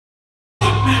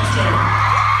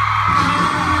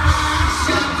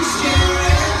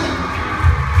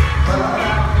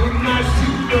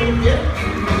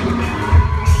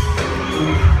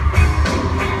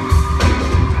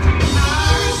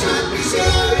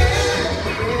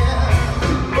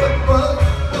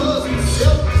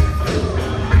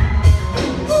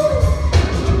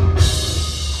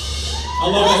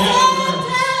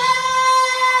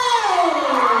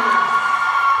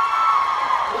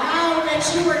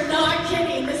You're not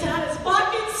kidding. This hat is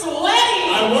fucking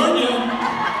sweaty. I warned you.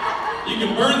 You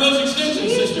can burn those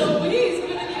extensions, sister. Louise,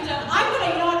 what have you done?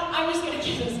 I'm just gonna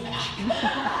give this back.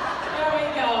 There we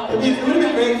go. It would have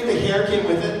been great if the hair came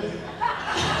with it.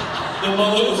 The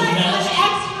mullet was like attached. an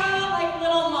extra,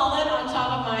 little mullet on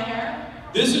top of my hair.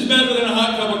 This is better than a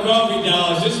hot cup of coffee,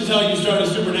 Dallas. This is how you start a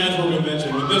supernatural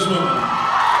convention with this woman.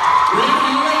 Briana,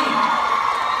 you ready?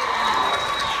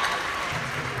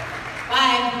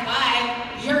 Bye.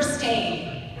 You're staying.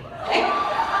 Okay?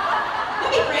 That'd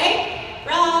be great.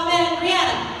 Rob and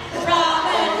Briana. Rob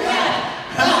and Briana.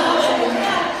 Rob and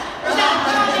Briana.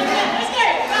 Let's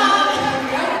get it. Rob and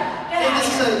Briana.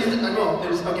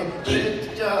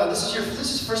 This is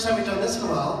the first time we've done this in a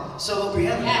while. Solo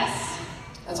Briana. Yes.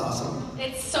 That's awesome.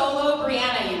 It's solo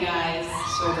Briana, you guys.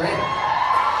 So great.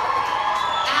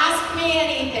 Ask me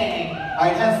anything.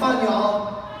 Alright, have fun,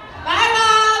 y'all. Bye,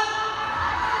 Rob.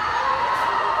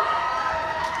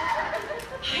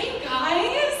 Hi,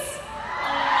 guys. Oh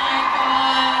my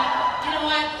God. You know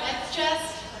what? Let's just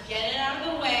get it out of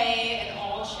the way and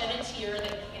all shed a tear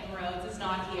that Kim Rhodes is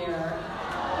not here.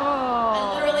 I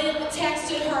literally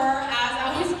texted her as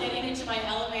I was getting into my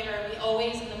elevator. We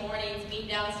always in the mornings meet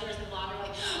downstairs in the lobby. We're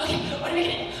like, okay, what are we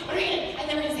gonna do? What are we gonna do? And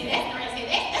then we're gonna say this, and we're gonna say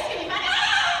this. That's gonna be fun.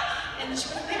 Ah! And she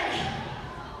wasn't there.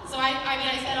 So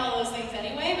I said all those things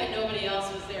anyway, but nobody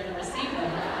else was there to receive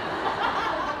them.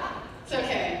 It's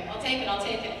okay. I'll take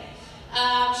it.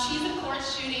 She's of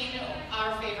course shooting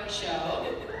our favorite show.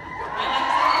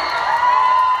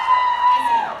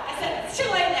 I said it. It's too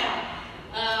late now.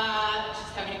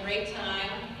 She's having a great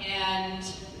time, and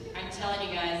I'm telling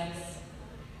you guys, this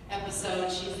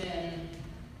episode she's in,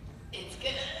 it's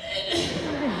good.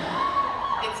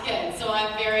 It's good. So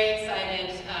I'm very excited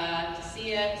to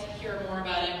see it, to hear more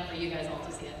about it, for you guys all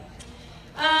to see it.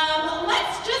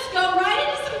 Let's just go right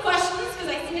into some questions, because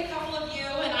I see a couple of you,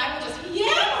 and I will just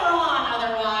yammer on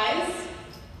otherwise.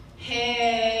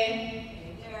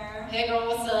 Hey there. Hey girl,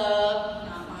 what's up?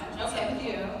 Not much. Okay, with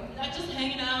you. Not just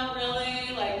hanging out,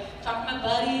 really, like talking to my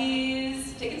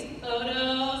buddies, taking some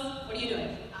photos. What are you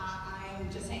doing? I'm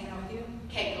just hanging out with you.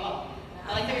 Okay, cool. I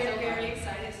like that. I'm very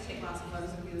excited to take lots of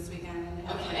photos with you this weekend and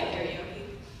have Okay. karaoke.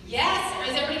 Yes!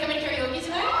 Is everybody coming to karaoke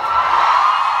tonight?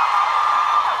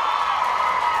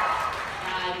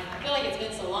 God, I feel like it's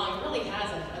been so long. It really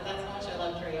hasn't, but that's how much I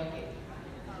love karaoke.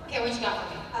 Okay, what you got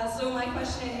for me? So my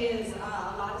question is, a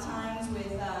lot of times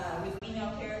with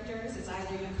female characters, it's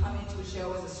either you come into a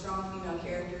show as a strong female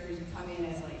character, or you come in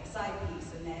as like a side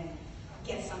piece and then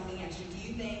get something extra. Do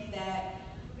you think that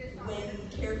when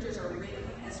characters are written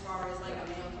as far as like a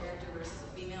male character versus a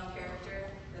female character,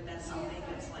 that's something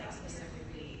that's like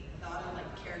specifically thought of, like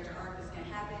the character arc is going to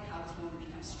happen, how this woman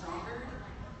becomes stronger?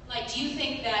 Like, do you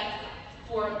think that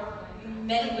for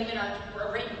men and women are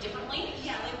written differently?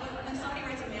 Yeah, like when somebody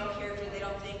writes a male character, they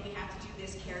don't think we have to do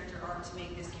this character arc to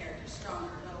make this character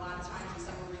stronger. But a lot of times when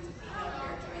someone reads a female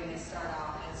character and they start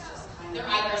out as just kind They're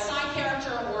of... either a side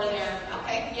character or they're,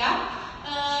 okay, yeah.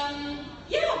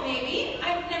 Yeah, maybe.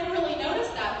 I've never really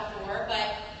noticed that before,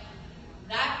 but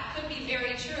that could be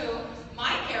very true.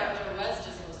 My character was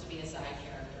just supposed to be a side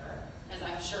character, as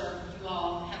I'm sure you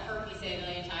all have heard me say a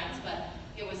million times, but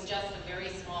it was just a very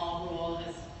small role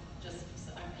as just,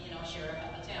 sheriff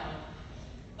of the town.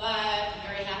 But I'm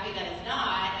very happy that it's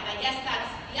not, and I guess that's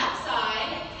the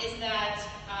upside, is that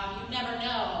you never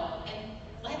know, and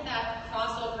let that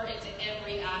cross over into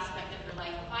every aspect of your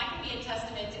life. If I can be a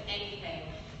testament to anything,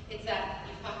 it's that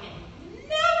you fucking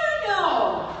never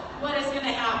know what is going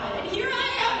to happen. And here I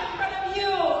am in front of you.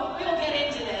 We'll get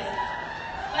into this.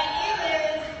 But it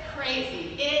is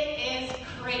crazy. It is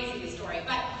crazy, the story.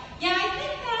 But yeah, I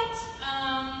think that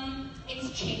it's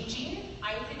changing.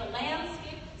 I would say the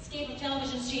landscape of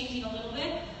television is changing a little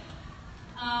bit.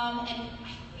 And I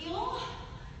feel,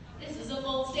 this is a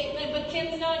bold statement, but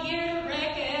Kim's not here to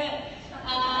wreck it.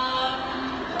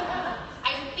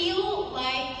 I feel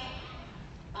like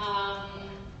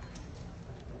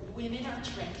women are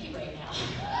trendy right now. I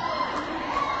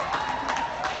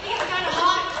think it's kind of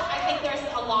hot. I think there's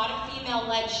a lot of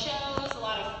female-led shows, a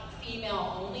lot of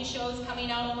female-only shows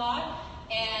coming out a lot,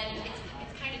 and it's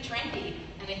kind of trendy.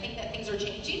 And I think that things are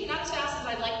changing, not as fast as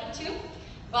I'd like them to,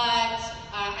 but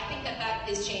I think that that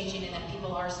is changing and that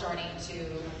people are starting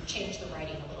to change the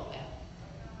writing a little bit.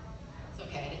 It's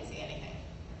okay, I didn't see anything.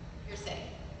 You're sitting.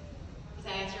 Does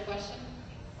that answer your question?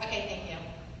 Okay, thank you.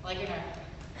 I like your hair.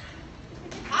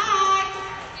 Hi!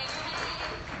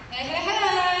 Hey, hey,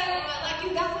 hey! Like you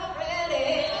guys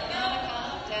already. I'm gonna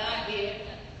come down here.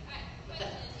 What's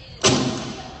that?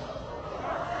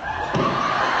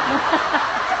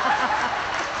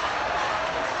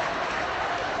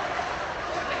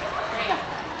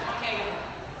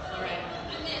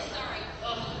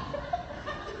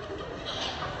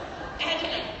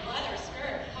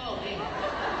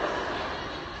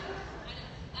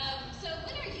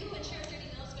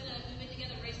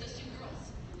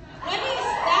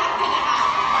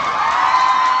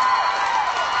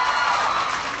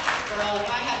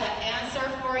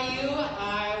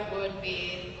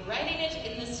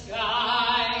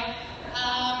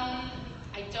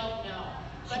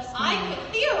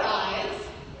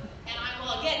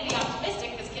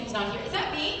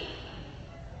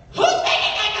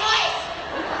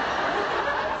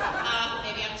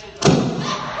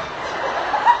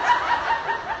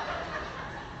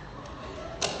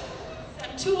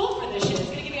 too old for this shit. It's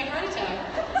gonna give me a heart attack.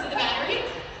 Is it the battery?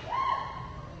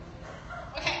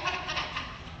 Okay.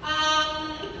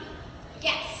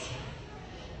 Yes,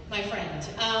 my friend.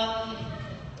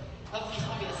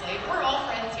 Obviously, we're all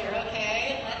friends here,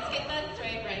 okay? Let's get that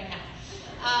straight right now.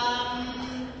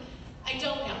 I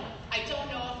don't know. I don't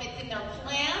know if it's in their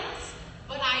plans,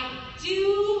 but I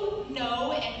do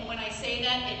know, and when I say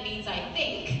that, it means I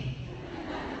think,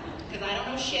 because I don't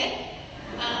know shit.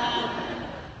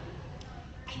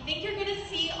 I think you're gonna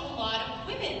see a lot of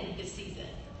women this season.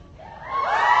 Again,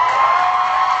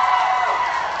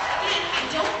 I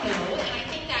don't know, and I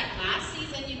think that last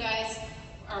season you guys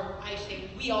are, I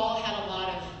think we all had a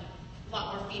lot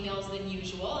more females than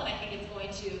usual, and I think it's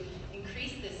going to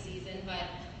increase this season, but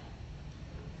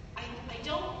I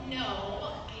don't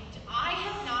know. I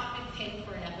have not been pinned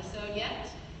for an episode yet,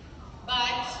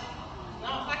 but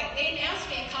no, fuck it. They announced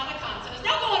me at Comic-Con, so there's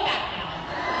no going back now.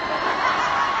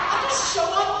 I'll just show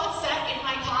up on set in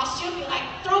my costume, be like,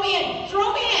 throw me in,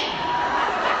 throw me in.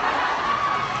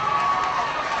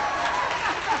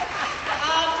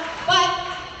 But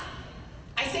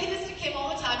I say this to Kim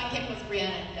all the time, and Kim goes,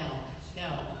 Briana, no.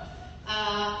 I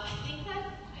think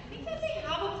that they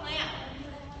have a plan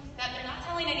that they're not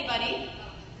telling anybody.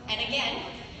 And again,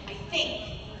 I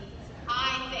think.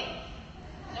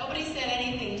 Nobody said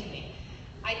anything to me.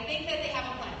 I think that they have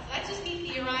a plan. So that's just me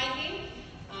theorizing.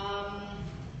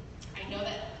 I know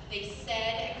that they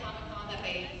said at Comic-Con that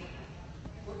they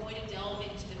were going to delve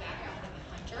into the background of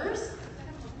the Hunters.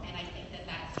 And I think that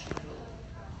that's true.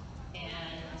 And I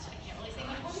can't really say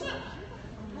much more than that.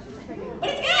 But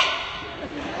it's good!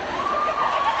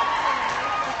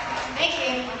 Thank you.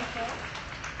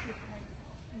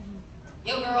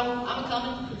 Yo, girl, I'm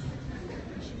a-coming.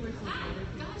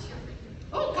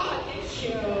 Oh, God, thank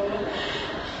you.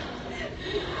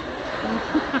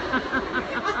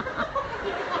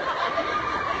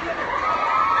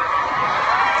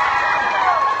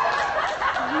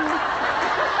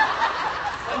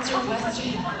 What's your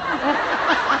question? Go ahead.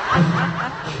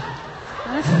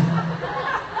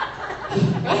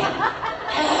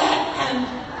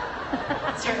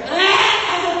 What's your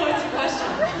question?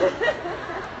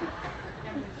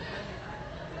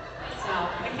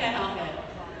 I can't help it.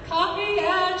 Coffee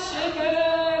and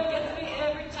sugar gets me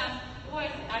every time. Boy,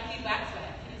 I keep back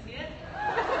sweat. Can you see it?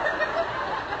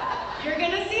 You're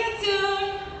gonna see it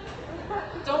soon.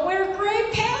 Don't wear gray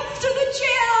pants to the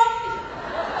gym.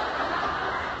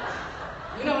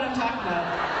 You know what I'm talking about.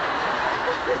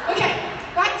 Okay,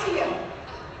 back to you.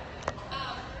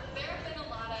 There have been a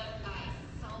lot of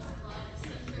self-love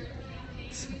centered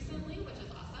campaigns recently, which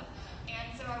is awesome.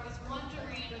 And so I was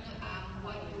wondering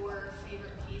what your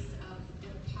favorite piece of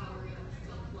empowering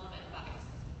self-love advice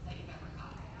that you've ever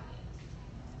gotten is.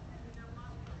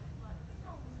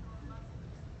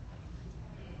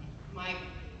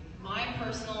 My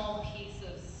personal piece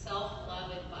of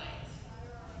self-love advice.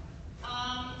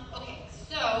 Okay,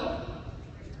 so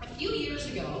a few years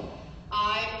ago,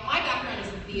 my background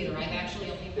is in theater. I've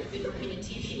actually only been working in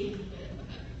TV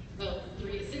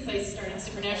since I started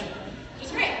Supernatural, which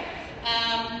is great.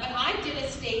 But I did a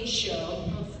stage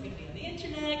show. It's going to be on the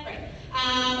internet, right?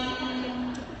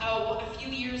 A few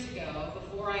years ago,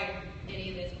 before I had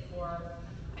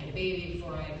a baby,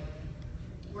 before I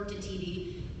worked in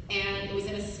TV, and it was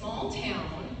in a small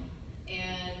town,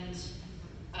 and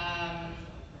I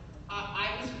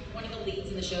was one of the leads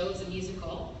in the show. It was a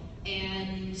musical,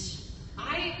 and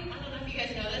I don't know if you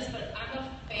guys know this, but I'm a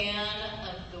fan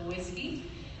of the whiskey.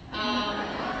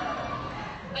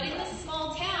 But in this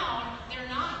small town, they're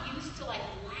not used to like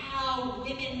loud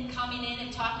women coming in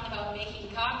and talking about making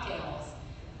cocktails.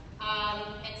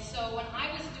 And so when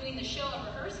I was doing the show and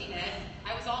rehearsing it,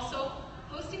 I was also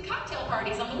hosting cocktail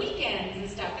parties on the weekends and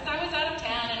stuff, because I was out of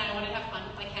town and I wanted to have fun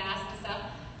with my cast and stuff.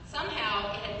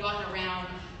 Somehow it had gotten around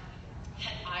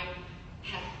that I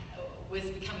was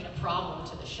becoming a problem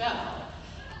to the show.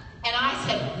 And I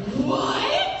said,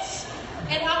 what?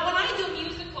 And when I do a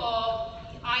musical,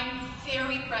 I'm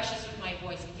very precious with my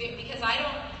voice because I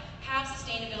don't have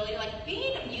sustainability. Like,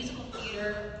 being a musical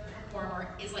theater performer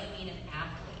is like being an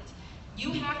athlete.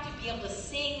 You have to be able to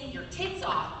sing your tits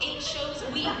off 8 shows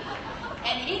a week.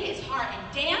 And it is hard. And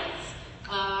dance,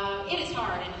 it is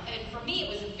hard. And for me, it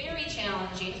was very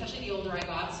challenging, especially the older I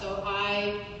got. So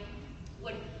I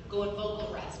would go in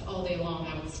vocal rest all day long.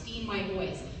 I would steam my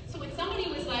voice. So when somebody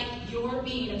was like, you're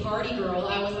being a party girl,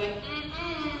 I was like,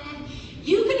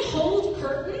 you can hold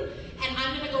curtain, and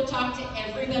I'm going to go talk to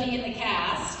everybody in the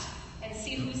cast and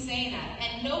see who's saying that.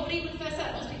 And nobody would fess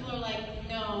up. Most people are like,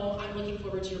 no, I'm looking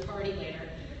forward to your party later.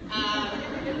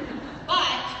 But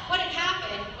what had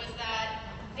happened was that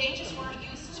they just weren't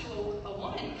used to a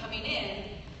woman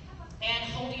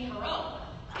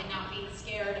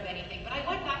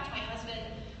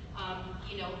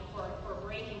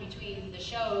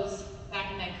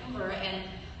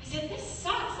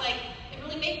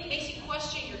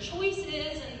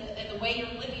way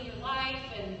you're living your life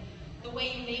and the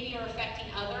way you maybe are affecting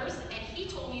others. And he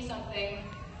told me something,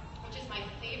 which is my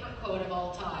favorite quote of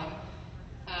all time,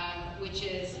 which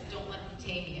is, don't let them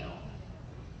tame you.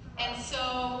 And so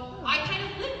I kind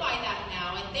of live by that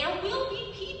now, and there will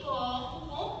be people who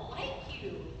won't like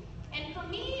you. And for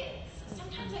me,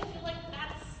 sometimes I feel like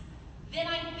then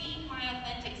I'm being my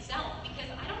authentic self, because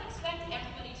I don't expect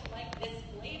everybody to like this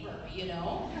flavor, you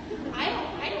know?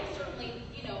 I don't certainly,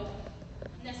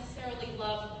 necessarily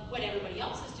love what everybody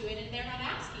else is doing, and they're not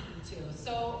asking me to.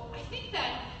 So I think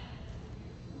that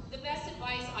the best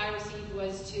advice I received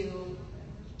was to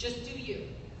just do you.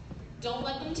 Don't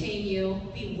let them tame you.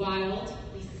 Be wild,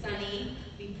 be sunny,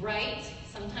 be bright,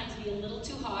 sometimes be a little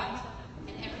too hot,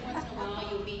 and every once in a while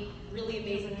you'll meet really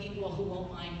amazing people who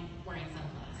won't mind wearing sunglasses.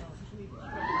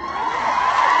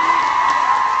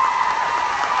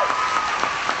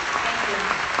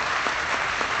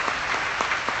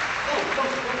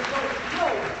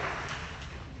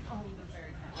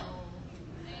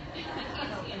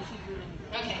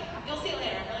 Okay, you'll see it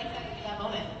later. I'm really excited for that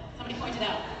moment. Somebody pointed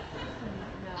out.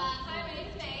 Hi, my name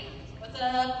is May. What's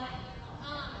up?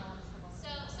 So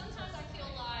sometimes I feel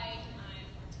like I'm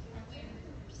weird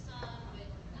for some, but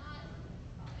not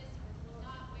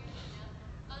weird enough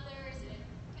others, and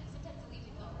sometimes it leaves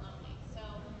you feel lonely. So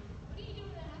what do you do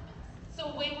when that happens? So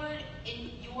wayward, in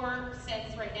your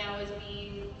sense right now, is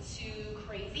being too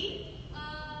crazy?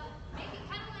 Maybe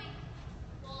kind of like,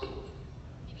 well,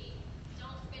 maybe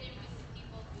don't fit in with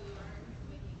people who are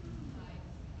maybe like,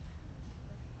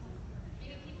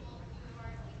 maybe people who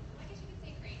are like, I guess you could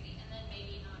say crazy, and then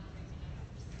maybe not crazy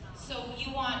enough.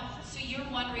 So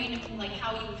you're wondering like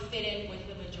how you would fit in with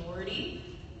the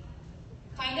majority?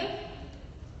 Kind of?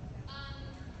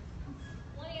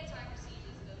 One answer I perceive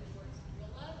is go towards real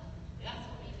love. Yeah.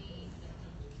 So maybe.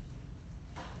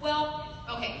 Well,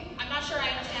 okay, I'm not sure I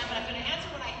understand, but I'm going to answer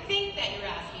what I think that you're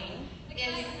asking.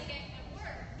 Because Is, at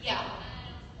work, yeah, I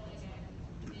don't always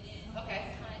fit in. okay.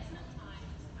 But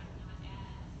sometimes I'm not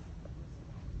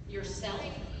as Yourself.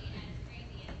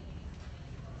 crazy as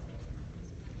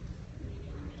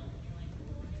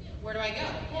Where do I go?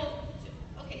 Well,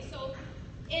 okay, so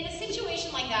in a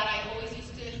situation like that, I always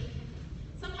used to,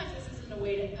 sometimes this isn't a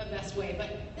best way, but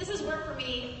this has worked for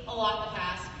me a lot in the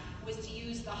past, was to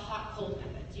use the hot-cold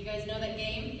method. Do you guys know that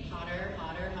game? Hotter,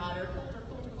 hotter, hotter, colder,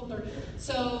 colder, colder.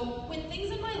 So when things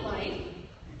in my life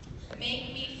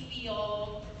make me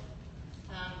feel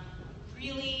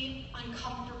really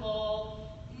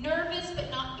uncomfortable, nervous, but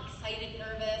not excited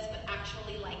nervous, but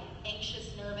actually like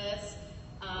anxious nervous,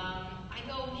 I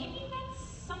go, maybe that's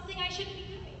something I shouldn't be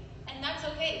doing. And that's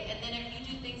okay. And then if you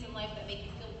do things in life that make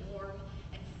you feel warm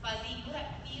and fuzzy, you know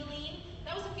that feeling?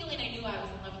 That was the feeling I knew I was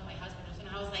in love with my husband. Was when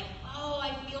I was like, oh,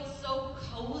 I feel so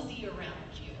cozy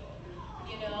around you,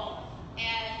 you know?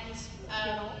 And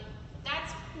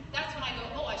that's when I go,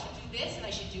 oh, I should do this and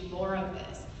I should do more of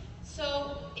this.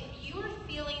 So if you're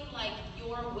feeling like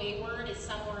your wayward is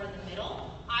somewhere in the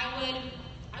middle, I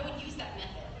would use that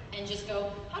method and just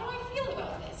go, how do I feel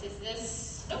about this? Is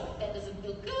this, nope, that doesn't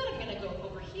feel good. I'm gonna go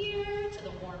over here to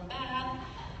the warm bath.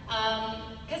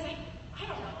 Because I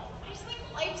don't know, I just think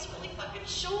life's really fucking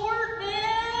short,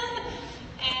 man.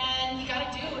 And you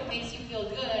gotta do what makes you feel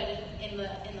good in the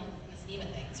scheme of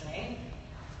things, right?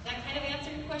 That kind of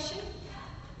answer your question?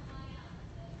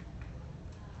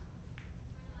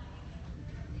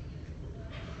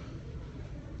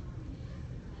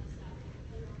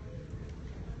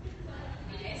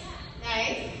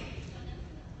 Nice.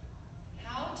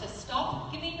 How to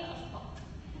stop giving a fuck.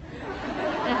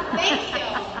 Thank you.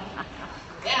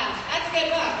 Yeah, that's a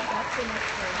good one.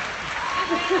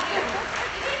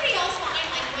 Does anybody else find,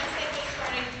 like, once they just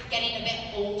started getting a bit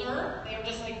older, they were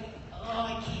just like, oh,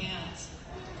 I can't.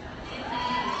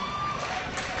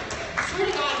 Swear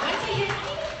to God, once I hit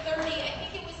 30, I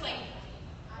think it was like,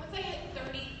 once I hit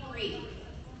 33,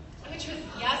 which was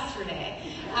yesterday.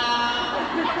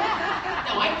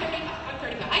 No, I'm 35.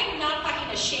 I'm not fucking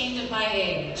ashamed of my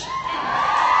age.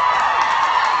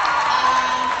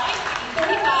 I'm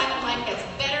 35 and life gets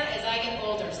better as I get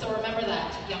older, so remember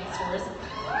that, youngsters.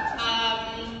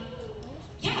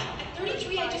 Yeah, at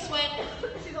 33 I just went,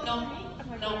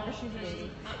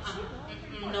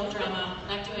 no drama,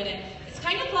 not doing it. It's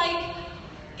kind of like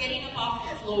getting up off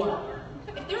the floor.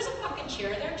 If there's a fucking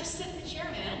chair there, just sit in the chair,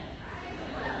 man.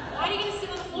 Why are you gonna sit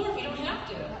on the floor if you don't have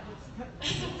to?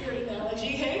 That's a weird analogy,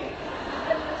 hey?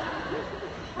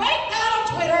 Right now,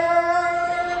 Twitter!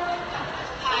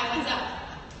 Hi, what's up?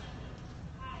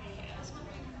 Hi, I was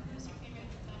wondering, who's your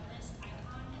favorite feminist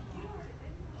icon?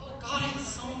 Oh God, I have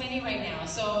so many right now.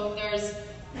 So there's,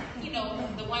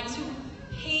 the ones who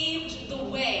paved the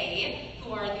way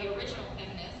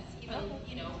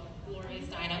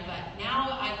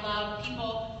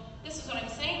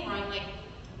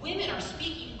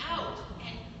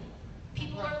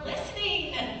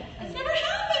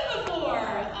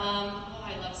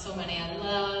so many. I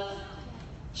love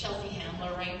Chelsea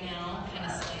Handler right now, kind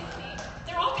of slays me.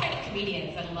 They're all kind of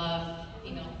comedians. I love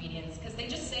female comedians because they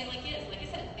just say it like it is. Like I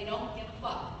said, they don't give a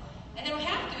fuck. And they don't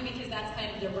have to because that's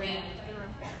kind of their brand.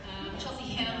 Chelsea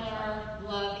Handler,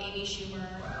 love Amy Schumer.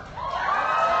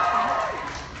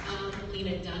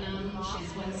 Lena Dunham, she's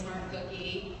one smart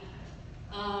cookie.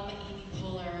 Amy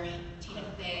Poehler, Tina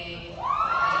Fey. I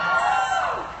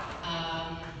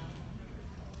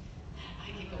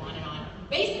could go on and on.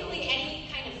 Basically, any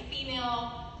kind of female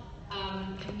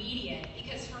comedian,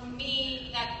 because for me,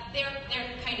 that they're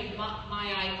kind of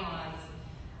my icons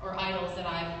or idols that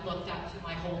I've looked up to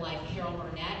my whole life. Carol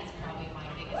Burnett is probably my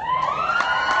biggest idol.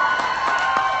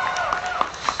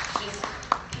 Just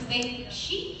because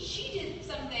she did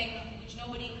something which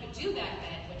nobody could do back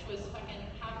then, which was fucking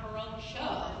have her own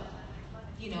show.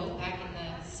 You know, back in the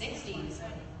 60s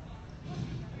when,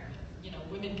 you know,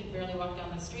 women could barely walk down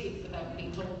the street without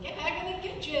being told, get back in the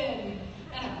kitchen.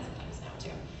 That happens sometimes now,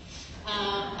 too.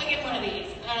 I get one of these.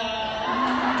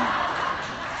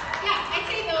 Yeah, I'd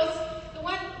say the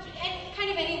one, and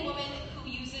kind of any woman who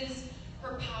uses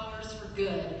her powers for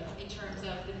good in terms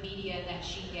of the media that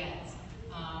she gets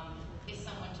is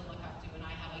someone to look up to. And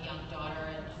I have a young daughter,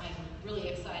 and I'm really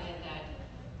excited that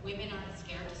women aren't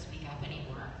scared to speak up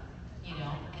anymore, you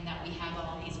know, and that we have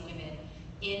all these women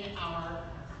in our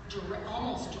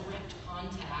almost direct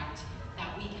contact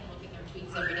that we can look at their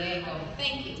tweets every day and go,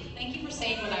 thank you for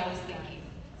saying what I was thinking.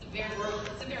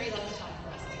 It's a very lucky time for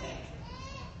us, I think.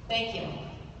 Thank you.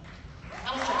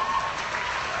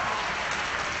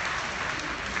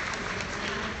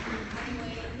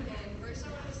 Anyway, and first I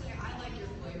want to say I like your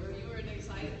flavor. You are an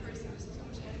excited person with so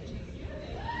much energy.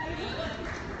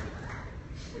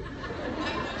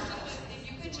 My question was, if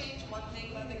you could change one thing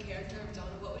about the character of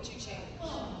Donna, what would you change?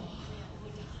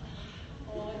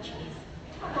 Oh, jeez.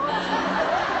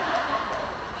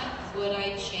 What would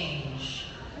I change?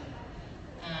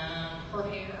 Her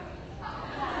hair?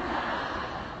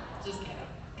 Just kidding.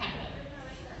 Kind of.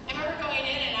 I remember going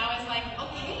in and I was like,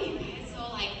 okay, so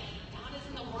like Donna's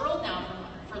in the world now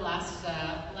for last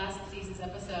season's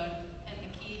episode, and the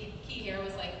key hair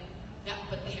was like, yeah,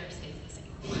 but the hair stays the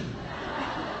same.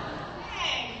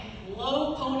 Dang,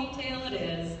 low ponytail it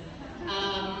is.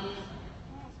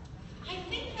 I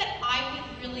think that I would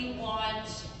really want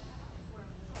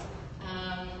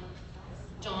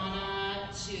Donna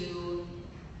to,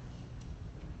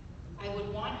 I would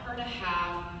want her to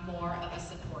have more of a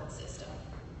support system.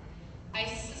 I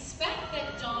suspect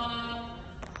that Donna,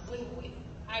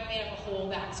 I made up a whole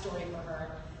backstory for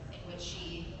her in which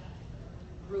she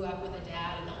grew up with a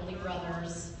dad and only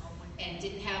brothers and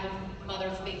didn't have a mother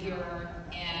figure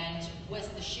and was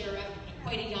the sheriff at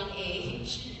quite a young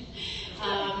age.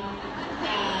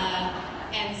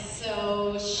 And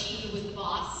so she was the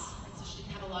boss, and so she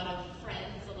didn't have a lot of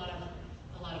friends, a lot of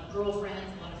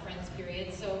girlfriends, a lot of friends,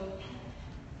 period. So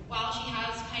while she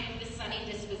has kind of this sunny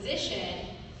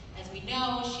disposition, as we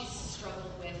know, she's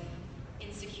struggled with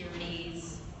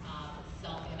insecurities,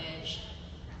 self-image,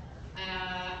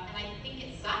 and I think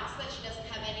it sucks that she doesn't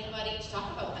have anybody to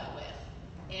talk about that with.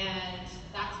 And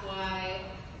that's why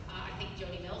I think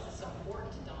Jody Mills is so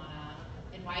important to Donna,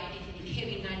 and why in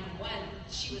Hitting 911,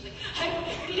 she was like, what are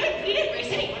you doing? Race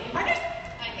City, want to be partners?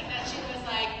 I think that she was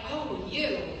like, oh,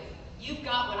 you've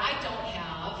got what I don't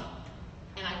have,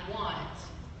 and I want,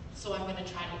 so I'm going to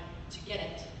try to get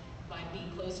it by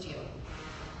being close to you.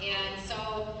 And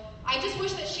so I just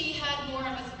wish that she had more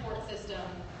of a support system,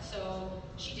 so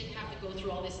she didn't have to go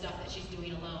through all this stuff that she's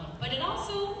doing alone. But it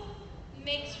also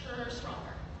makes her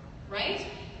stronger, right?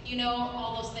 You know,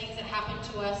 all those things that happen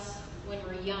to us when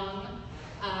we're young,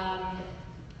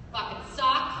 fucking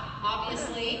suck,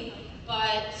 obviously,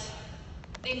 but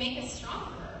they make us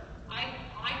stronger. I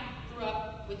grew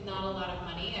up with not a lot of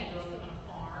money. I grew up on a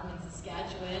farm in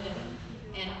Saskatchewan,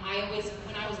 and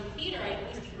when I was in theater, I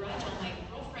always begrudged all my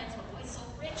girlfriends were always so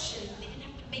rich, and they didn't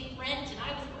have to make rent, and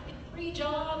I was working 3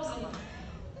 jobs,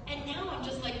 and now I'm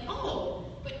just like, oh,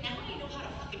 but now I know how to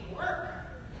fucking work.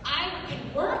 I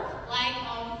can work like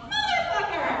a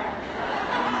motherfucker.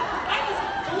 I was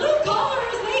blue collar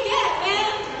as they get,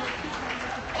 man.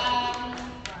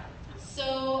 So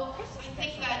I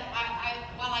think that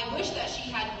while I wish that she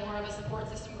had more of a support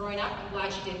system growing up, I'm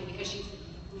glad she didn't, because she's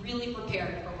really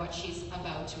prepared for what she's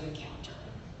about to encounter.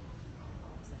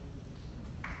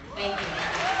 Thank you.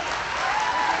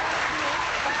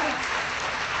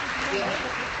 Yeah.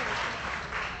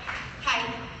 Hi.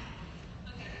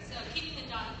 Okay, so keeping the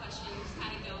Donna questions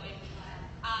kind of going.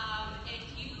 If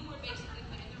you were basically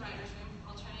put in the writer's room,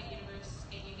 alternate universe,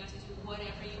 and you got to do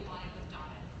whatever you wanted with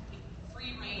Donna,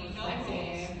 free reign, no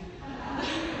rules.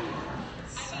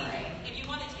 I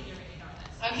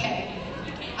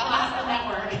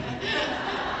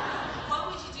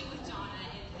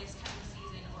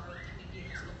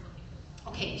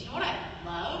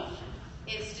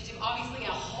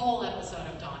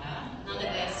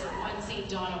seen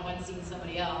Donna, one's seen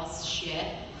somebody else. Shit.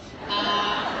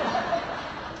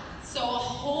 So a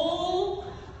whole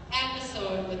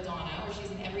episode with Donna, where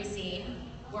she's in every scene,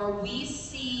 where we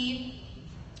see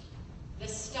the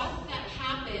stuff that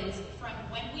happens from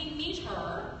when we meet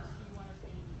her.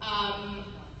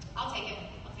 I'll take it.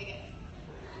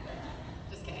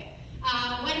 Just kidding.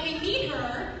 When we meet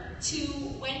her to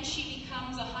when she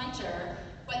becomes a hunter,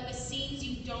 but the scenes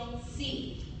you don't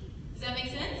see. Does that make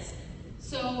sense?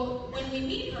 So when we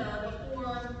meet her,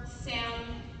 before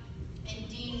Sam and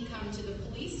Dean come to the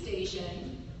police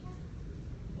station,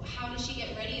 how does she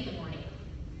get ready in the morning?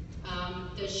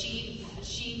 Does she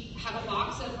have a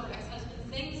box of her ex-husband's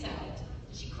things out?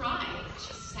 Does she cry?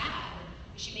 She's sad.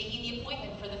 Is she making the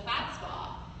appointment for the fat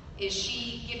spa? Is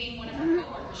she giving one of her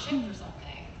coworkers shit for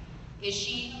something? Is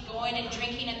she going and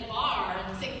drinking at the bar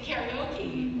and singing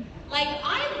karaoke? Like,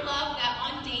 I love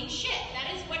that mundane shit.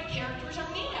 That is what characters are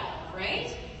made out of,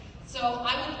 right? So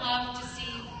I would love to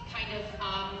see kind of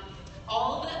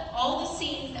all the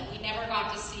scenes that we never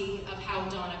got to see of how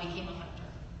Donna became a hunter.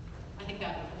 I think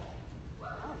that would be cool.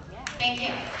 Oh, yeah. Thank you.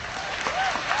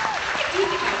 I do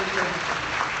think that would be cool.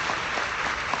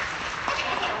 Okay,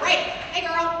 I'm gonna rate it. Hey,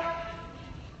 girl.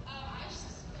 I was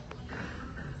just wondering,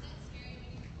 was it scary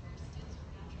when you first did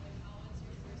Supernatural? How was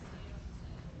your first day on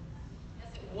set?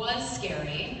 Yes, it was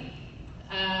scary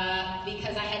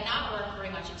because I had not worked very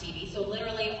much in TV. So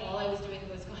literally all I was doing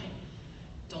was going,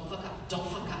 don't fuck up, don't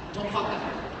fuck up, don't fuck up.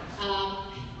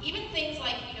 Even things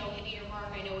like, hitting your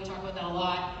mark, I know we talk about that a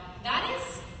lot. That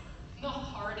is the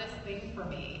hardest thing for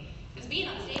me. Because being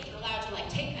on stage, you're allowed to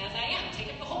take, as I am, take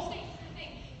up the whole stage kind of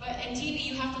thing. But in TV,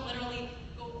 you have to literally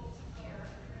go here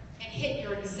and hit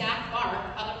your exact mark,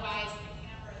 otherwise the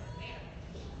camera is there.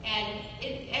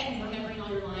 And remembering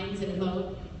all your lines and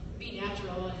emote, be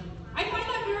natural, and I find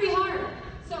that very hard.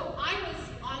 So I was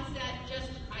on set,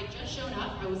 I just shown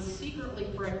up. I was secretly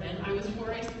pregnant. I was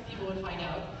worried people would find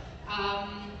out.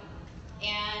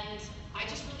 And I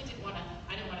just really didn't want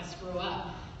to screw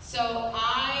up. So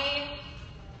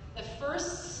the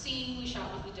first scene we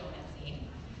shot was the donut scene.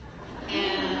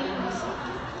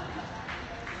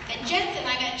 And Jensen,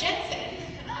 I met Jensen.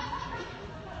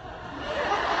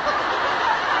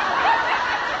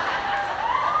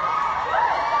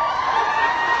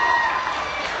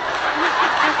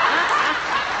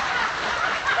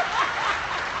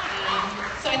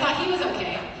 So I thought he was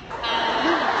okay.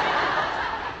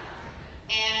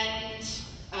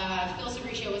 Phil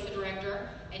Segretio was the director,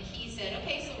 and he said,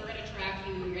 okay, so we're going to track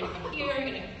you. You're going to come here, you're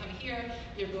going to come here,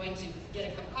 you're going to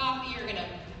get a cup of coffee, you're going to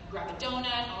grab a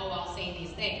donut, all while saying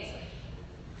these things.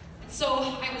 And so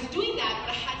I was doing that, but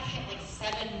I had to hit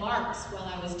 7 marks while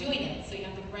I was doing it. So you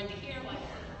have to run to here, this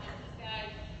guy,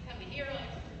 come to here,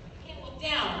 you can't look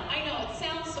down. I know, it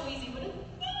sounds so easy, but it's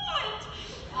not.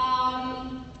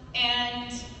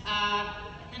 And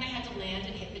then I had to land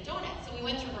and hit the donut. So we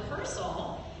went through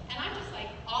rehearsal, and I'm just like,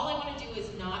 all I want to do is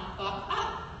not fuck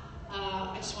up.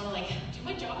 I just want to do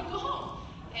my job and go home.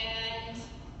 And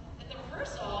at the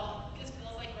rehearsal, because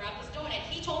Phil's grab this donut.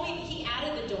 He told me he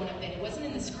added the donut bit. It wasn't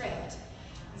in the script.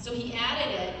 And so he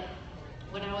added it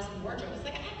when I was in wardrobe. It's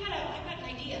like, I've got an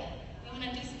idea. You want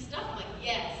to do some stuff? I'm like,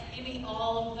 yes, give me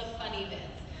all of the funny bits.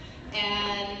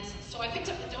 And so I picked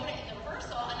up the donut in the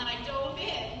rehearsal, and then I dove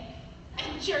in.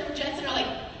 And Jared and Jensen are like,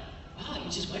 wow, you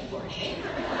just went for it, hey?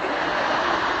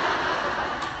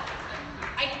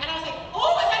 And I was like,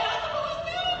 oh, was I not supposed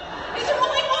to? Is there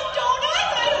only one donut?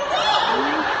 I don't know. Oh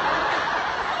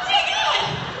my God.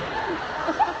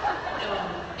 No,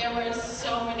 there were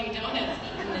so many donuts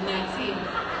eaten in that scene.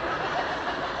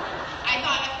 I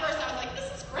thought at first, I was like, this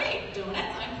is great.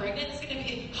 Donuts, I'm pregnant, it's going to be,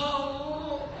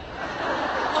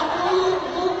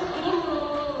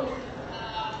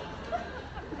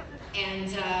 and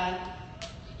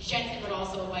Jensen would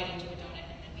also bite into a donut,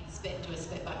 and then we'd spit into a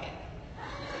spit bucket.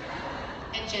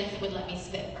 And Jensen would let me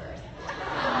spit first. I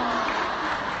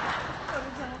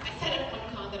said at one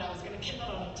con that I was going to get that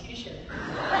on a t-shirt.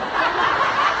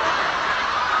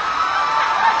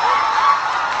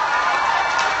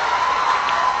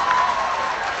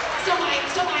 Still might.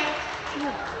 So,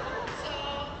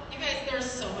 you guys, there's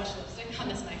so much lipstick on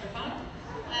this microphone.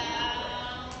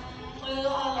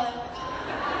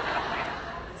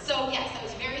 So yes, it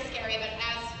was very scary, but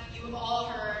as you have all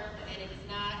heard, and it's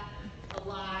not a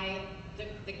lie,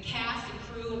 the cast and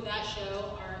crew of that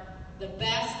show are the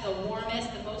best, the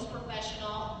warmest, the most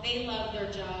professional. They love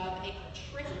their job. It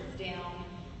trickles down.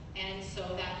 And so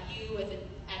that you, at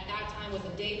that time, was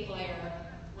a day player,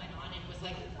 went on and was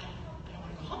like, I don't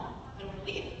want to go home. I don't want to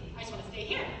leave. I just want to stay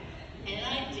here. And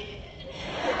I did.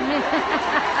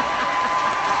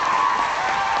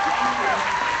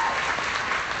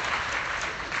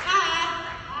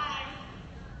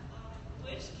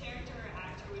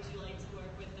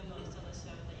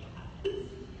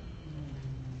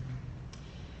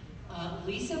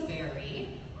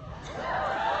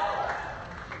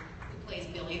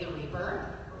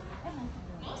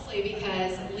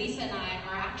 Lisa and I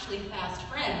are actually fast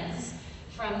friends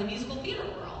from the musical theater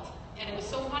world. And it was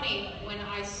so funny when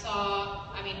I saw,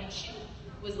 I mean, she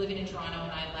was living in Toronto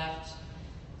and I left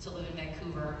to live in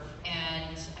Vancouver.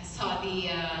 And I saw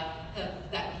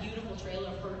that beautiful trailer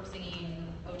of her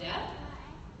singing Odette.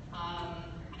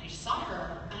 And I just saw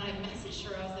her and I messaged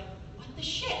her. I was like, what the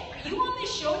shit? Are you on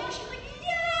this show now? She's like,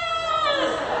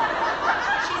 yes!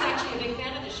 She's actually a big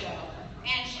fan of the show.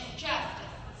 And she's just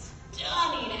a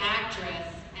stunning actress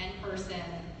and person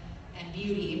and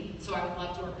beauty. So I would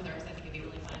love to work with her because I think it'd be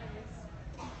really fun.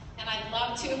 And I'd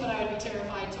love to, but I would be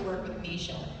terrified to work with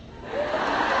Misha.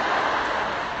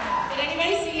 Did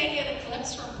anybody see any of the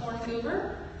clips from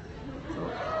Vancouver?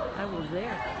 I was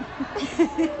there.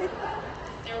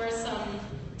 There were some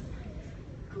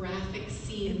graphic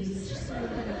scenes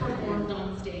performed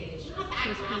on stage. Not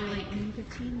that graphic,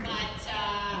 but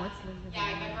yeah,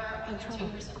 I remember I went to a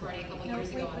Christmas party a couple years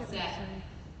ago on set,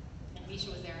 and Misha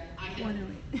was there. I went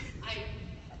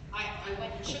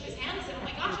and shook his hand and said, oh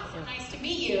my gosh, it's so nice to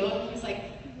meet you. And he was like,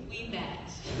 we met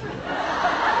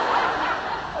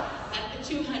at the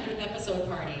 200th episode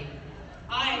party.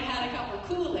 I had a couple of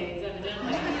Kool-Aids,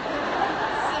 evidently.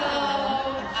 So,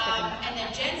 and then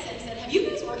Jensen said, have you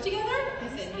guys worked together? I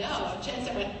said, no.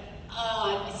 Jensen went,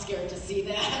 oh, I'd be scared to see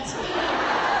that.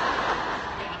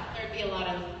 Yeah, there'd be a lot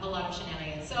of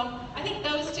shenanigans. So I think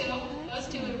those two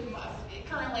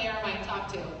currently are my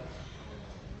top two.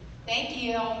 Thank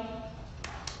you.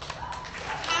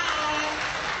 Hi.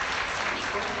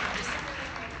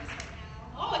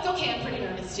 Oh, it's okay. I'm pretty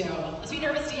nervous too. Let's be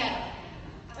nervous together.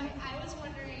 I was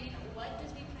wondering, what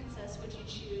Disney princess would you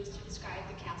choose to describe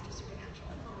the cast of Supernatural?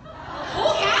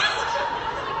 Whole cast?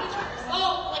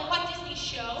 Oh, like what Disney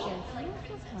show? Like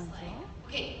princess, like.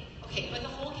 Okay, but the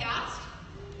whole cast?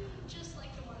 Just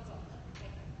like the ones on the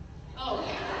thing. Oh,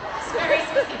 okay. It's very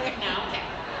specific now. Okay.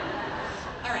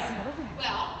 All right.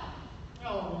 Well.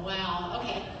 Oh, wow.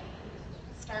 Okay.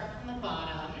 Start from the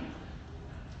bottom.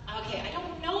 Okay, I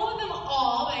don't know them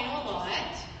all, but I know a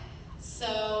lot.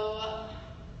 So,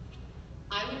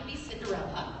 I would be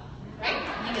Cinderella, right?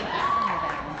 You get that?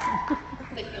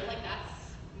 I feel like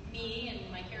that's me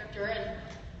and my character. And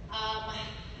I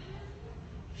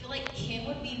feel like Kim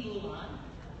would be Mulan,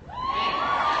 right?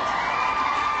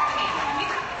 Okay, let me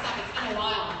look this up. It's been a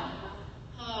while.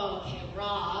 Okay,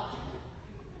 Rob.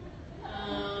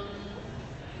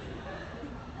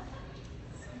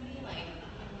 Somebody like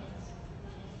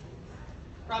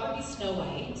Rob would be Snow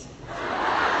White.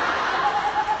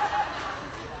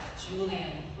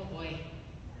 Julian, oh boy.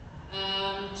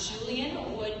 Julian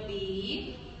would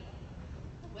be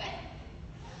what?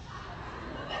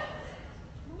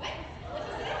 What?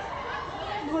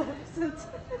 What is it?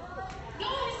 No,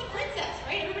 he's a princess,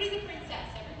 right? Everybody's a princess.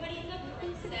 Everybody's a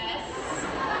princess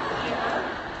here.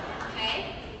 Okay.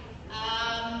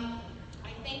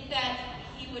 I think that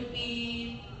he would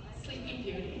be Sleeping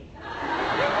Beauty.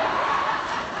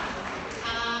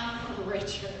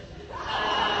 Richard.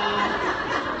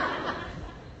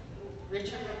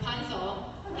 Richard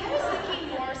Rapunzel. I was thinking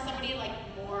more somebody like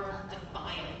more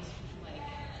defiant, like.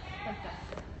 Who's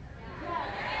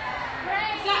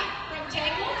that? From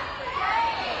Tangled?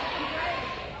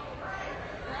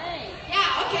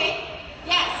 Yeah. Okay.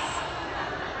 Yes.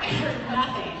 I heard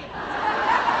nothing.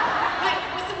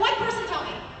 What person tell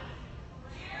me?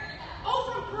 Oh,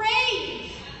 from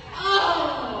Brave.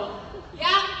 Oh.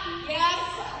 Yeah. Yes.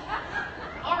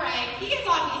 All right. He gets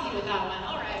off easy with that one.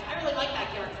 All right. I really like that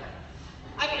character.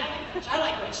 I mean, I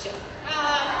like Rich too.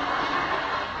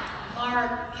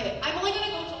 Mark, okay, I'm only going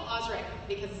to go to Osric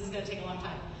because this is going to take a long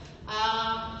time.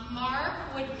 Mark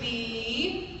would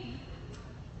be...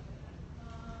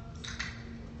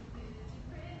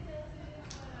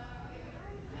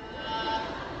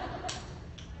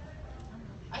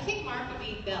 I think Mark would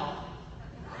be Belle.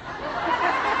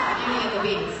 Beauty and the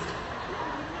Beast.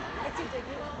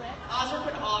 Osric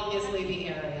would obviously be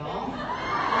Ariel.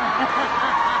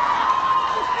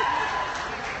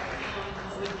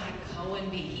 Cohen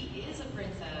be? He is a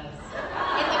princess.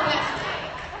 In the best way.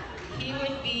 He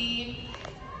would be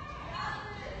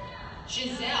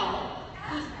Giselle.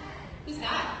 Who's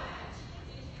that?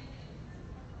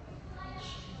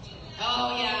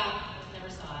 Oh yeah. Never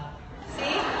saw it.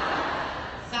 See?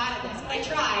 Sad at this, but I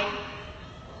tried.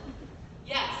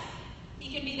 Yes. He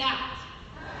can be that.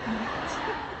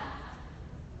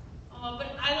 Oh, but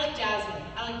I like Jasmine.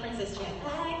 I like Princess Jen. I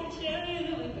can show you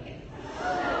the way. Okay.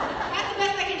 That's the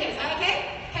best I can do. Is that okay?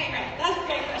 Okay, great. That's a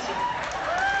great question.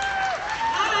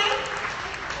 Hi.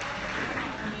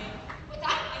 What's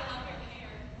that? I love your hair.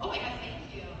 Oh my God, thank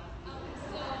you.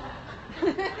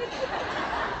 So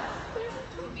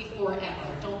It'll be forever.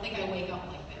 Don't think I wake up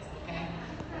like this.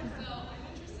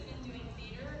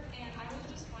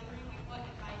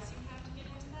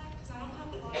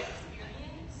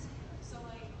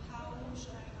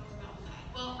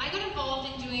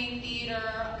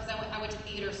 theater, because I went to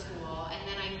theater school, and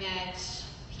then I met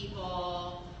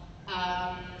people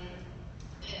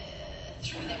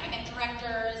through there. I met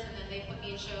directors, and then they put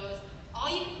me in shows. All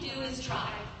you can do is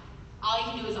try. All you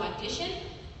can do is audition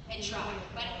and try.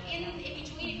 But in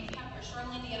between, if you are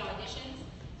struggling to get auditions,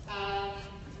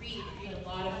 read a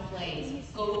lot of plays,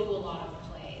 go to a lot of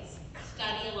plays,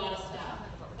 study a lot of stuff,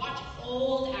 watch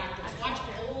old actors, watch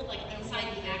old, like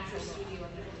inside the actor studio where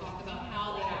people talk about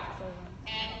how they act,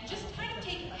 and just kind of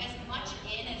take as much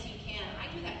in as you can. I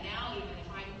do that now, even if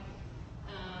I'm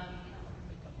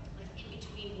like in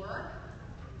between work.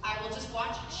 I will just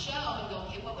watch a show and go,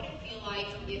 okay, what would it feel like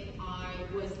if I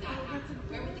was that actor?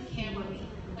 Where would the camera be?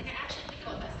 Like, I actually think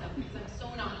about that stuff because I'm so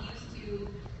not used to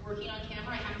working on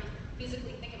camera. I have to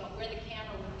physically think about where the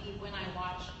camera would be when I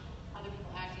watch other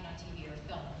people acting on TV or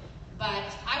film. But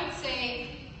I would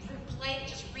say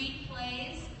just read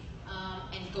plays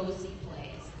and go see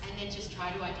plays. And then just try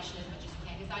to audition as much as you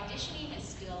can. Because auditioning is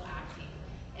still acting.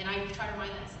 And I try to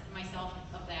remind myself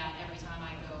of that every time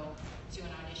I go to an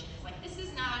audition. It's like, this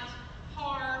is not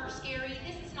hard or scary.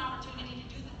 This is an opportunity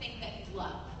to do the thing that you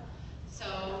love.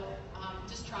 So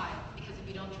just try it, because if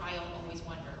you don't try, you'll always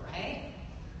wonder, right?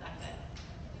 That's it.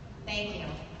 Thank you.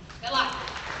 Good luck.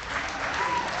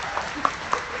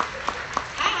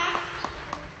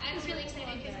 I'm just really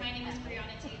excited because my name is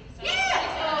Briana too. So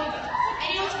Yeah!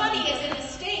 And you know what's funny is in the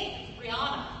States,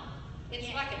 Briana. It's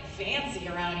fucking fancy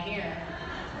around here.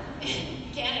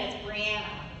 In Canada, it's Briana.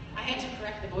 I had to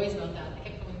correct the boys about that. They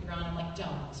kept calling me Briana. I'm like,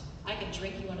 don't. I can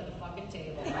drink you under the fucking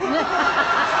table. What's up?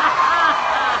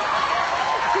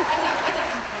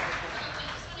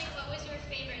 just wondering, what was your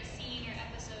favorite scene or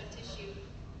episode to shoot?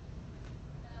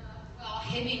 Well,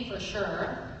 Hibbing for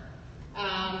sure.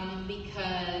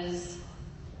 Because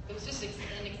it was just an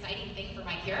exciting thing for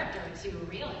my character to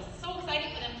realize. It's so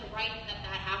exciting for them to write that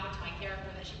happened to my character,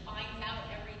 that she finds out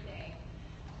everything.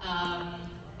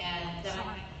 And that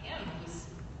him was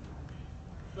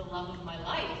the love of my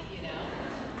life, you know?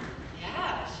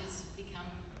 Yeah, she's become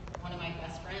one of my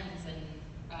best friends, and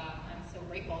I'm so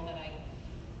grateful that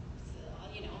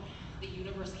the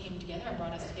universe came together and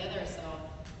brought us together. So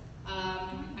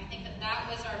I think that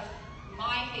was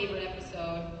my favorite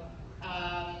episode.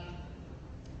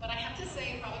 But I have to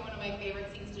say, probably one of my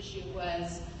favorite scenes to shoot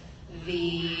was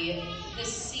the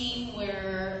scene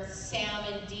where Sam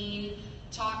and Dean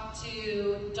talk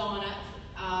to Donna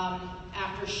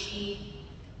after she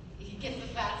gets the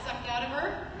fat sucked out of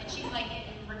her, and she's like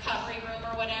in recovery room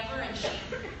or whatever, and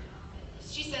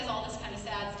she says all this kind of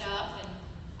sad stuff. And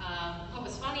what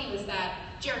was funny was that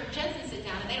Jared and Jensen sit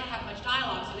down and they don't have much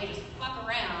dialogue, so they just fuck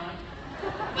around.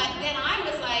 But then I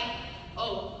was like,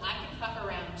 oh, I can fuck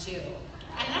around too.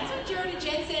 And that's when Jared and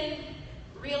Jensen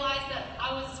realized that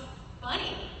I was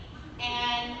funny.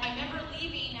 And I remember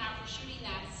leaving after shooting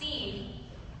that scene,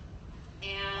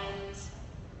 and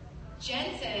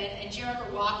Jensen and Jared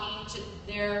were walking to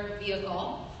their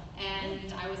vehicle,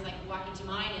 and I was like walking to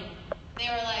mine, and they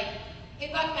were like,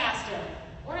 hey, Buckmaster,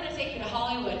 we're going to take you to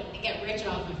Hollywood and get rich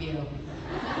off of you.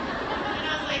 And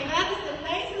I was like, that is the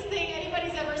nicest thing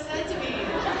anybody's ever said to me.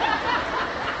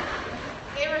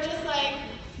 They were just like,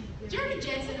 Jared and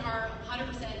Jensen are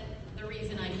 100% the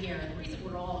reason I'm here, the reason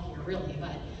we're all here, really,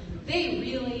 but they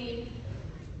really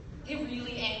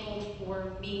angled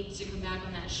for me to come back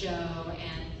on that show,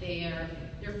 and they're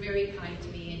very kind to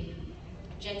me.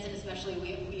 And Jensen especially,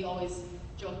 we always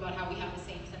joke about how we have the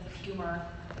same sense of humor.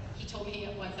 He told me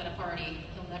once at a party,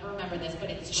 he'll never remember this, but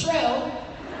it's true,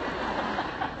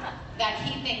 that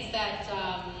he thinks that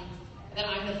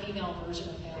I'm the female version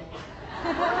of him.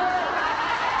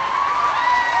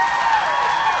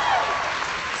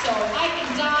 So I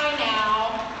can die now,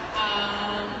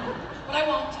 but I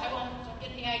won't. Don't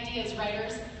get any ideas,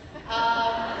 writers.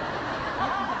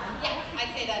 Yeah,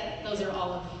 I'd say that those are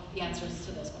all of the answers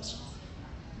to those questions.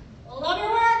 Love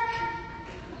your work!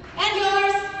 And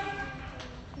yours!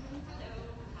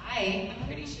 Hi. I'm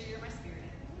pretty sure you're my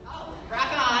spirit. Oh,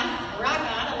 rock on.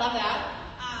 I love that.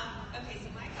 Okay, so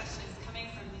my question is coming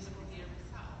from musical theater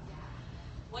myself.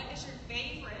 What is your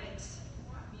favorite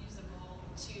musical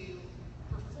to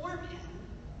perform in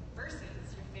versus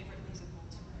your favorite musical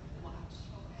to watch?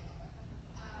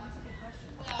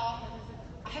 Well,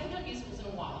 I haven't done musicals in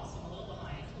a while, so I'm a little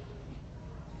behind.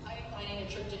 I am planning a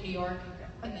trip to New York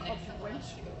in the next couple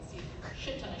months to go see a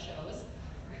shit ton of shows,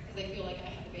 because I feel like I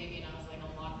had the baby and I was like on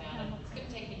lockdown and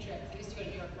couldn't take any trips. I used to go to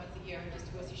New York once a year just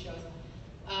to go see shows.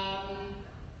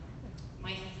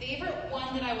 My favorite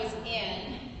one that I was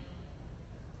in,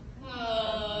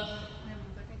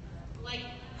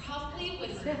 probably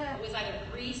was either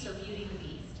Grease or Beauty and the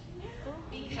Beast,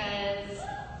 because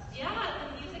the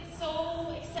music's so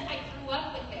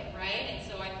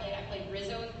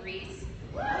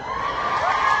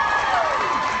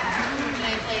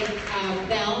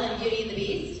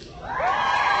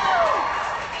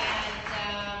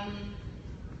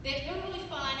they're really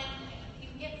fun, and you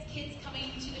can get kids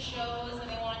coming to the shows, and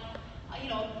they want,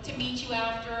 to meet you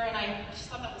after, and I just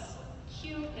thought that was so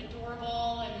cute and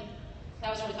adorable, and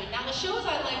that was really fun. Now, the shows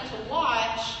I like to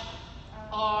watch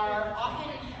are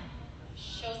often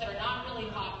shows that are not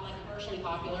really commercially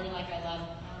popular, like I love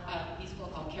a musical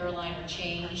called Caroline or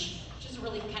Change, which is a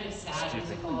really kind of sad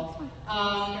musical.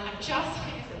 I'm just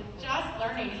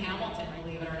learning Hamilton,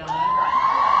 believe it or not.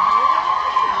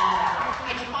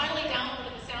 I finally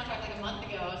downloaded the soundtrack like a month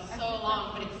ago. It's so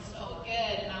long, but it's so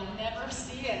good, and I'll never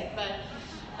see it, but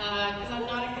because I'm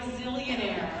not a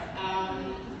gazillionaire.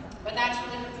 But that's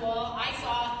really cool. I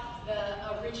saw the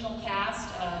original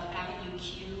cast of Avenue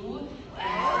Q and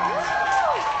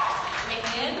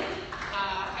Wicked. I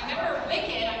remember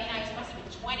Wicked. I must have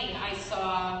been 20.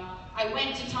 I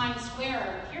went to Times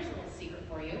Square. Here's a little secret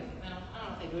for you. I don't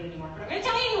know if they do it anymore, but I'm going to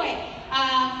tell you anyway.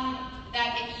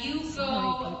 That if you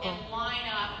go and line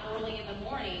up early in the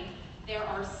morning, there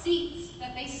are seats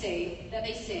that they save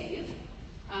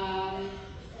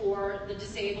for the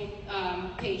disabled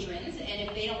patrons, and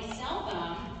if they don't sell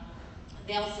them,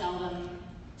 they'll sell them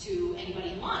to anybody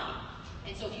in line.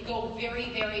 And so if you go very,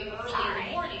 very early in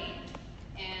the morning,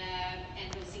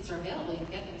 and those seats are available, you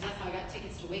can get them. And that's how I got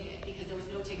tickets to Wicked, because there was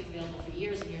no tickets available for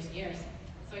years and years and years.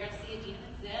 So I got to see Idina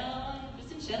Menzel and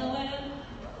Kristen Chenoweth.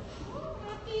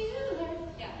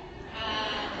 Yeah.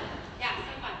 Yeah, it's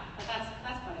kind of fun. But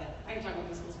that's about it. I can talk about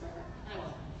musicals forever. I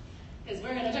will. Because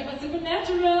we're going to talk about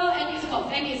Supernatural and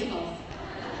musicals.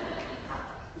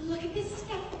 Look at this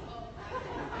stuff.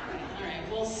 All right.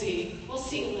 We'll see.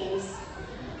 Liz.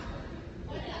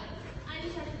 I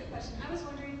just had a quick question. I was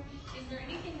wondering, is there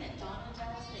anything that Donna does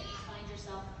that you find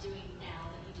yourself doing now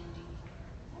that you didn't do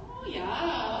before? Oh, yeah,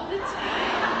 all the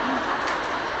time.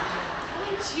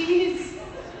 Oh, jeez.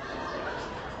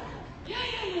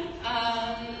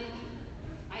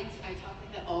 I talk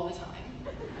like that all the time.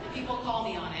 And people call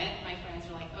me on it. My friends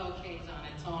are like, okay,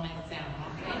 Donna, tone it down,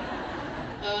 okay?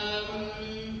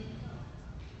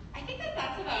 I think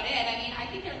that's about it. I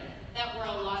think that we're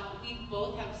we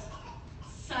both have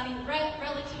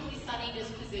relatively sunny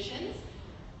dispositions.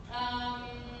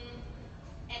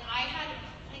 And I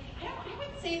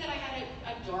wouldn't say that I had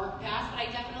a dark past, but I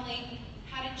definitely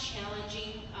had a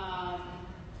challenging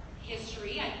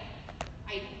history.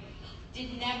 I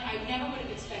never would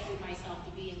have expected myself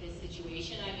to be in this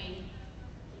situation.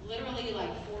 Literally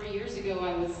like 4 years ago,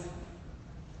 I was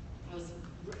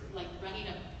like running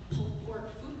a pulled pork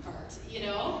food cart, and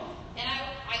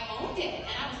I owned it, and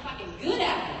I was fucking good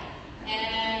at it.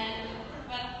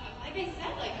 But like I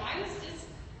said, I was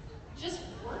just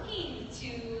working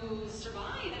to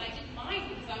survive, and I didn't mind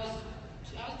because I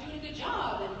was doing a good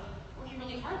job and working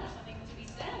really hard. There's something to be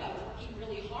said about working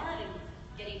really hard and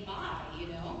getting by,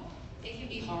 It can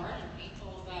be hard and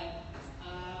painful, but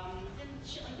then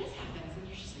shit like this happens, and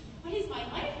you're just like, what is my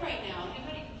life right now? I'm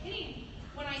not even kidding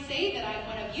when I say that I'm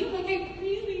one of you, I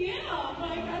really am.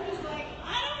 I'm just like,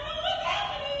 I don't know what's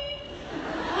happening.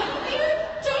 I'm here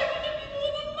talking to people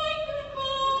with a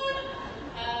microphone.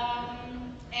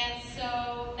 And so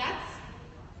that's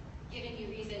given me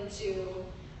reason to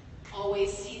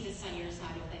always see the sunnier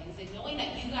side of things. And knowing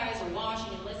that you guys are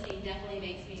watching and listening definitely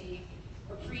makes me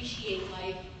appreciate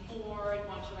life more and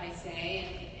watch what I say.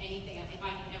 And if I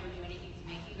can ever do anything to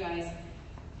make you guys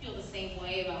feel the same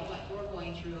way about what you're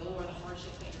going through or the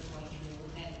hardships that you're going through,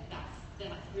 then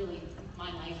that's really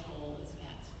my life goal is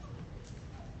met.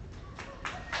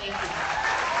 Thank you.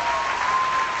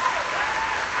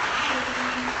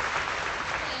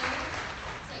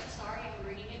 So sorry, I'm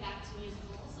bringing it back to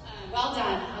musicals. Well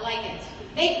done. I like it.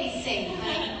 Make me sing,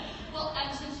 honey. Well,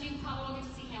 since you probably won't get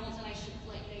to see Hamilton, I should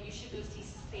let you know you should go see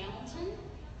Hamilton.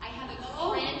 I have a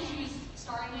friend who's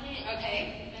starring in it.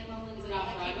 Okay. Is it off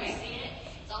Broadway? See it.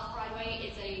 It's off Broadway.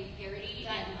 It's a parody. I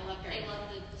love parody. They love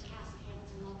the cast of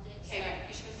Hamilton. Loved it. Okay, so right.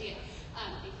 you should go see it.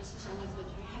 Kristen Chenoweth went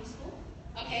through high school.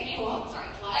 Okay, And- cool. Sorry.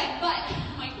 Love it. But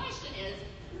my question is,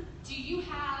 do you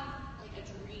have like a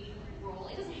dream role?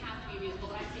 It doesn't have to be a musical,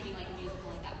 but I'm thinking like a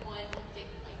musical, like that one.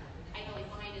 I know like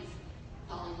mine is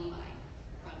Dolly Levi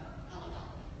from Hello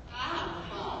Dolly.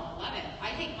 Love it.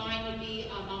 I think mine would be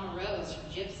Mama Rose from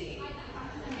Gypsy.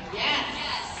 Yes.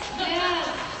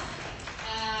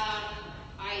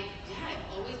 I've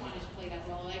always wanted to play that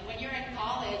role. Like when you're in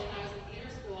college, when I was in theater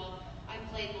school, I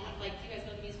played do you guys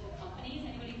know the musical Companies?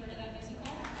 Anybody heard of that musical?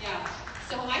 Yeah.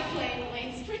 So I played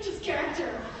Elaine Stritch's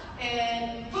character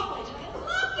in college, and I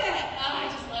loved it. I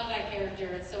just love that character.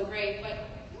 It's so great. But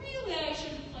really, I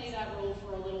shouldn't play that role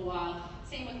for a little while.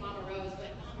 Same with Mama Rose,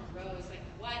 but Mama Rose,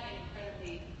 what an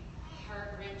incredibly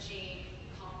heart-wrenching,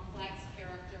 complex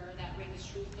character that brings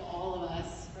truth to all of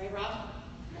us. Right, Rob?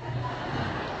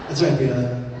 That's right,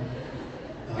 Briana.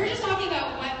 We're just talking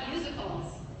about what musicals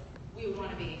we would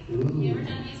want to be. Ooh. You ever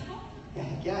done a musical? Yeah,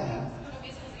 heck yeah, I have. What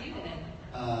musicals have you been in?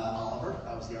 Oliver,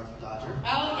 I was the Artful Dodger.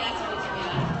 Oh, yes,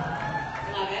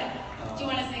 yeah. Love it. Do you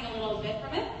want to sing a little bit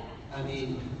from it? I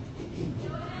mean,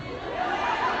 Yeah,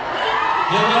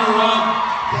 let her rock.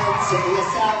 Consider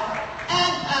yourself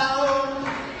at home.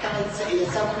 Consider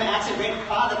yourself an accident great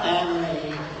for the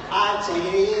family. I'm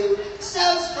taking you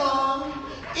so strong.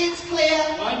 It's clear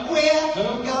What? we're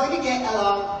Who? going to get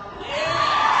along.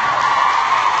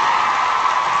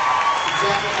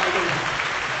 Exactly how it is.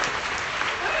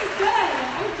 That was good.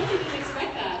 I really didn't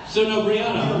expect that. So now, You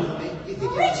don't Briana, know me. You think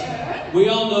you're Richard? we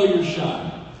all know you're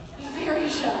shy, Very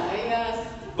shy, yes.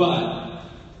 but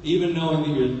even knowing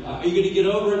that are you going to get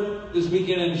over it this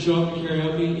weekend and show up to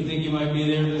karaoke? You think you might be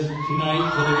there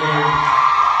tonight for the game?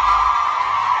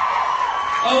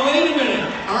 Oh, wait a minute.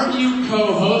 Aren't you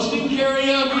co-hosting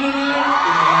karaoke tonight?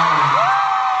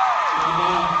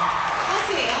 I'll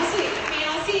see. I mean,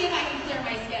 I'll see if I can clear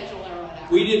my schedule or whatever.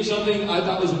 We did something I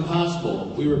thought was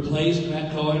impossible. We replaced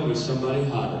Matt Cohen with somebody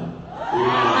hotter.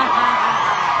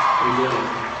 We did it.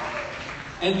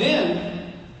 And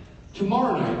then,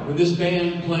 tomorrow night, when this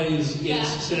band plays Yeah.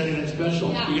 its Saturday Night Special,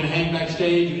 Yeah. you're going to hang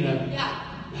backstage, you're going to Yeah.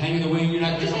 hang in the wing, you're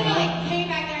not going Just to gonna come like out? hang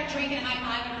back there drinking high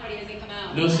five everybody as they come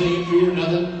out. No singing for you,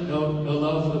 nothing? No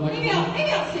love for the microphone?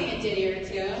 Maybe I'll sing a ditty or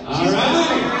two. All She's right. gonna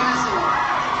sing her ass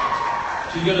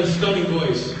off. She's got a stunning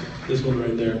voice. This one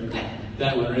right there. Good.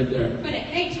 That one right there. But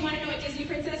hey, do you want to know what Disney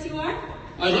princess you are?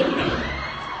 I'd love to know.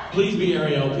 Please be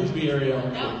Ariel. Please be Ariel.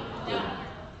 No.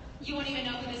 You won't even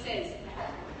know who this is.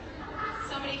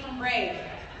 Somebody from Brave.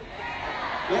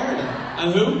 Meredith.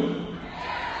 I'm who?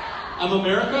 I'm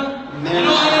America? America. You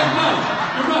know, I am not.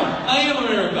 You're right. I am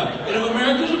America. And if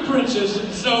America's a princess,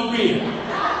 then so be it.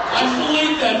 I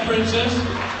salute that princess.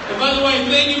 And by the way,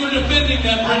 thank you for defending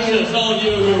that princess, all of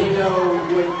you How do you who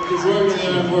know what Disney work in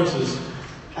the armed princess? forces.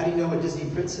 How do you know what Disney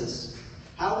princess?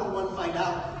 How would one find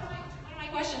out? One of my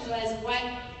questions was, what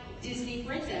Disney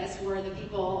princess were the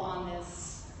people on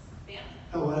this band?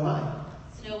 Oh, what am I?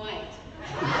 Snow White.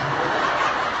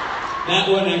 That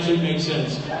one actually makes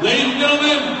sense. Ladies and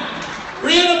gentlemen,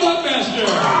 Briana Buckmaster.